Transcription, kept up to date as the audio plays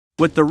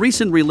With the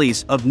recent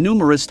release of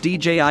numerous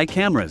DJI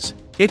cameras,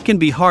 it can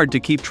be hard to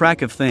keep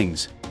track of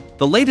things.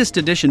 The latest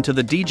addition to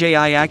the DJI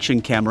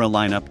action camera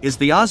lineup is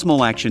the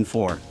Osmo Action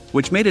 4,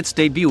 which made its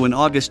debut in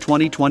August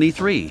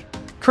 2023.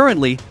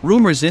 Currently,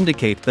 rumors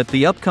indicate that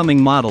the upcoming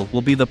model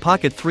will be the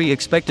Pocket 3,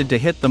 expected to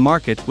hit the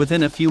market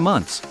within a few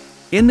months.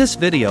 In this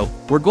video,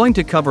 we're going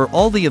to cover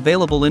all the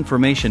available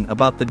information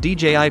about the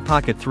DJI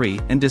Pocket 3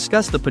 and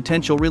discuss the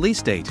potential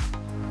release date.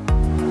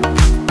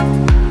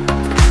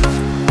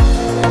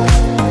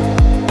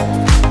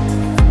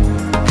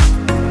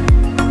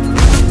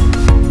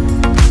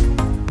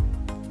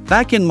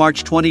 Back in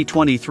March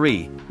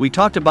 2023, we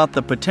talked about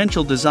the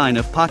potential design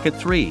of Pocket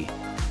 3.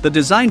 The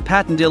design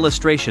patent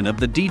illustration of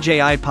the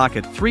DJI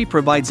Pocket 3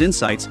 provides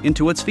insights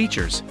into its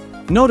features.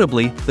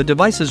 Notably, the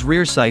device's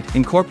rear sight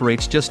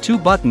incorporates just 2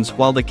 buttons,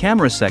 while the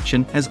camera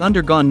section has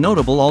undergone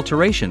notable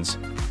alterations.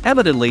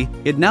 Evidently,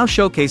 it now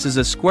showcases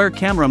a square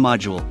camera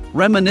module,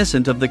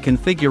 reminiscent of the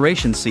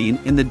configuration seen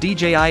in the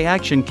DJI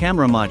Action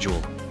camera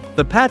module.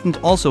 The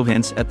patent also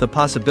hints at the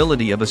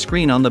possibility of a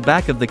screen on the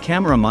back of the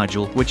camera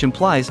module, which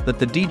implies that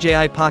the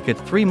DJI Pocket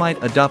 3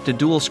 might adopt a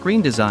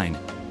dual-screen design.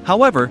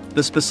 However,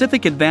 the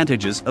specific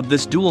advantages of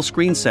this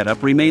dual-screen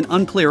setup remain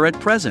unclear at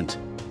present.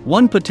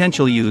 One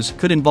potential use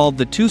could involve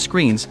the 2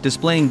 screens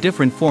displaying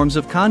different forms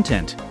of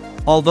content.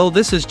 Although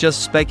this is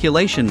just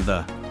speculation,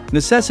 the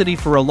necessity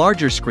for a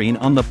larger screen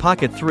on the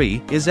Pocket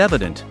 3 is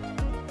evident.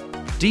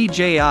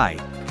 DJI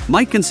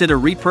might consider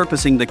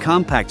repurposing the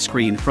compact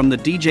screen from the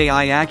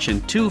DJI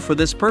Action 2 for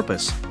this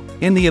purpose.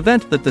 In the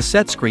event that the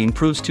set screen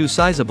proves too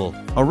sizable,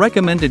 a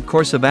recommended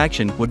course of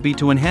action would be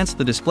to enhance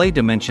the display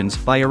dimensions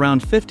by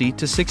around 50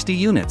 to 60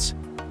 units.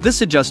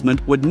 This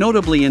adjustment would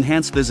notably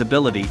enhance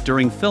visibility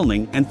during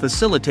filming and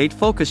facilitate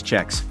focus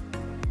checks.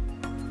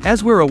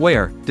 As we're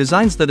aware,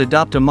 designs that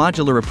adopt a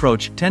modular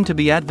approach tend to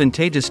be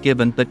advantageous,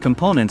 given that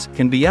components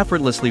can be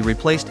effortlessly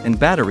replaced and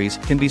batteries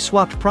can be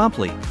swapped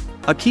promptly.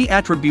 A key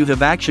attribute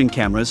of action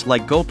cameras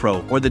like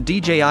GoPro or the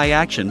DJI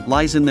Action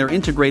lies in their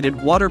integrated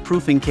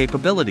waterproofing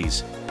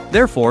capabilities.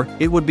 Therefore,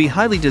 it would be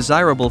highly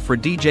desirable for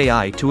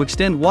DJI to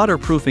extend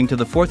waterproofing to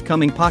the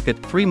forthcoming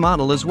Pocket 3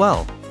 model as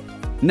well.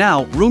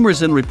 Now,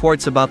 rumors and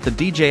reports about the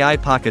DJI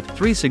Pocket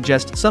 3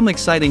 suggest some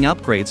exciting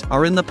upgrades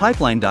are in the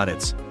pipeline.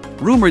 It's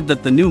rumored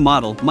that the new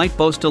model might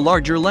boast a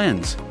larger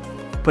lens,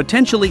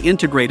 potentially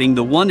integrating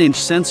the 1-inch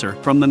sensor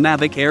from the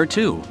Mavic Air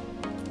 2.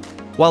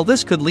 While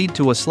this could lead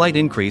to a slight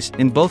increase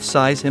in both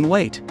size and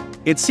weight,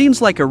 it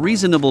seems like a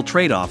reasonable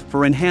trade-off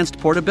for enhanced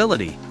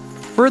portability.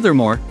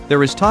 Furthermore,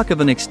 there is talk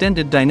of an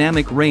extended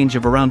dynamic range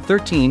of around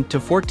 13 to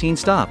 14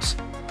 stops,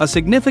 a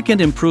significant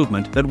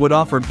improvement that would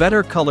offer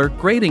better color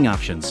grading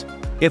options.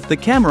 If the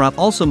camera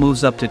also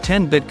moves up to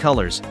 10-bit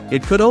colors,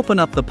 it could open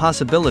up the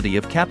possibility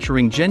of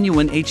capturing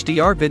genuine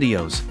HDR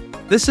videos.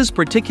 This is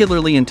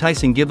particularly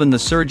enticing given the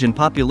surge in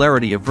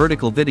popularity of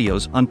vertical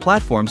videos on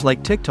platforms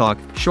like TikTok,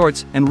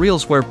 Shorts, and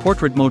Reels, where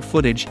portrait mode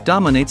footage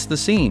dominates the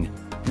scene.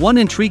 One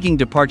intriguing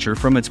departure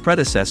from its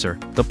predecessor,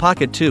 the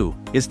Pocket 2,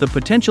 is the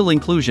potential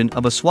inclusion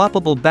of a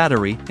swappable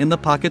battery in the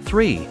Pocket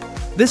 3.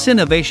 This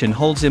innovation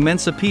holds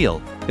immense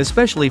appeal,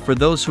 especially for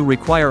those who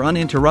require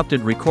uninterrupted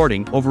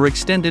recording over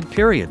extended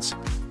periods.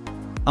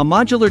 A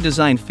modular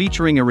design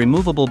featuring a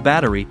removable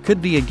battery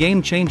could be a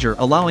game changer,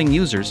 allowing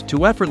users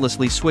to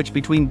effortlessly switch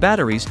between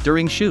batteries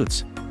during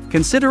shoots.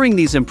 Considering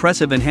these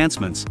impressive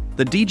enhancements,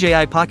 the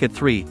DJI Pocket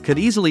 3 could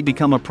easily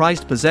become a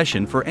prized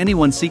possession for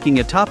anyone seeking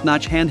a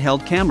top-notch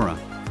handheld camera.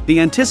 The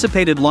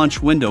anticipated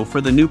launch window for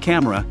the new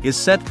camera is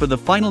set for the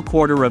final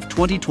quarter of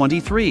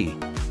 2023.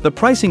 The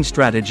pricing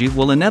strategy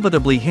will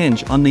inevitably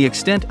hinge on the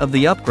extent of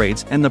the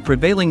upgrades and the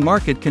prevailing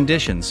market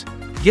conditions.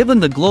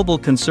 Given the global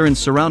concerns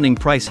surrounding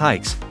price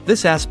hikes,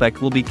 this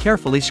aspect will be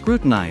carefully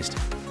scrutinized.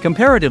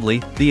 Comparatively,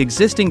 the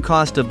existing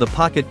cost of the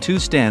Pocket 2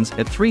 stands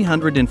at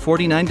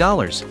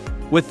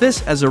 $349. With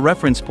this as a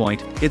reference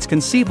point, it's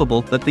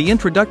conceivable that the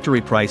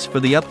introductory price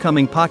for the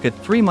upcoming Pocket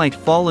 3 might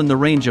fall in the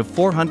range of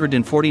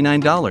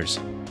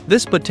 $449.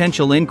 This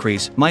potential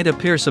increase might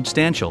appear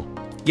substantial,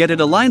 yet it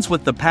aligns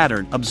with the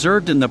pattern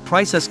observed in the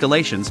price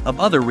escalations of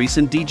other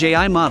recent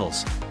DJI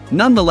models.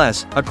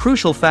 Nonetheless, a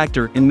crucial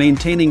factor in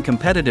maintaining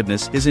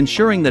competitiveness is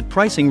ensuring that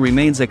pricing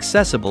remains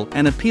accessible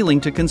and appealing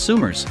to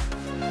consumers.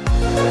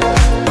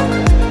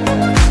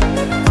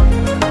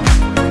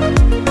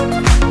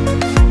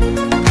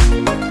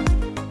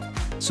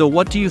 So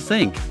what do you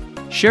think?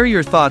 Share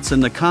your thoughts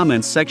in the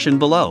comments section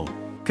below.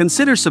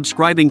 Consider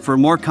subscribing for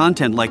more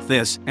content like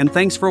this, and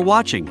thanks for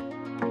watching.